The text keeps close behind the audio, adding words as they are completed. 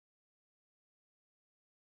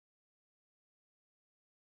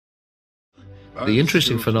The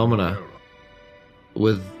interesting phenomena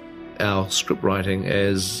with our script writing,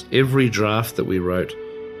 as every draft that we wrote,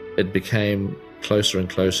 it became closer and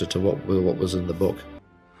closer to what was in the book.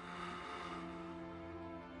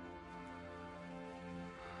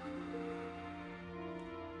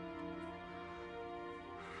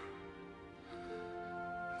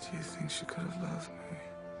 Do you think she could have loved me?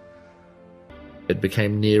 It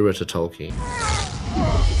became nearer to Tolkien.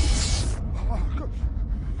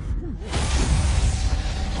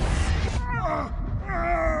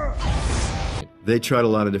 They tried a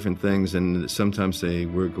lot of different things, and sometimes they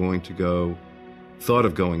were thought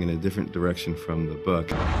of going in a different direction from the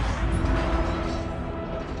book.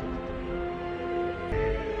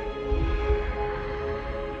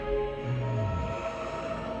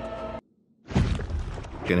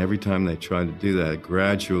 And every time they tried to do that,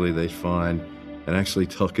 gradually they'd find that actually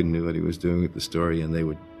Tolkien knew what he was doing with the story, and they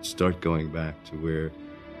would start going back to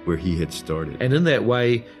where he had started. And in that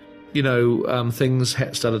way, you know, things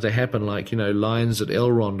started to happen, like, you know, lines that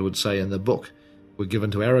Elrond would say in the book were given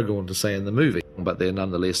to Aragorn to say in the movie, but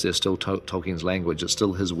nonetheless they're still Tolkien's language, it's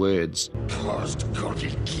still his words.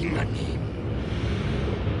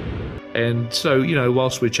 And so, you know,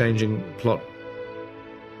 whilst we're changing plot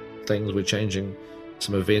things, we're changing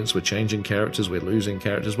some events, we're changing characters, we're losing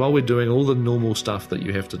characters, while we're doing all the normal stuff that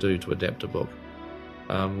you have to do to adapt a book,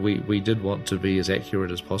 we did want to be as accurate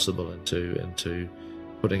as possible into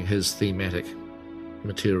putting his thematic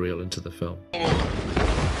material into the film.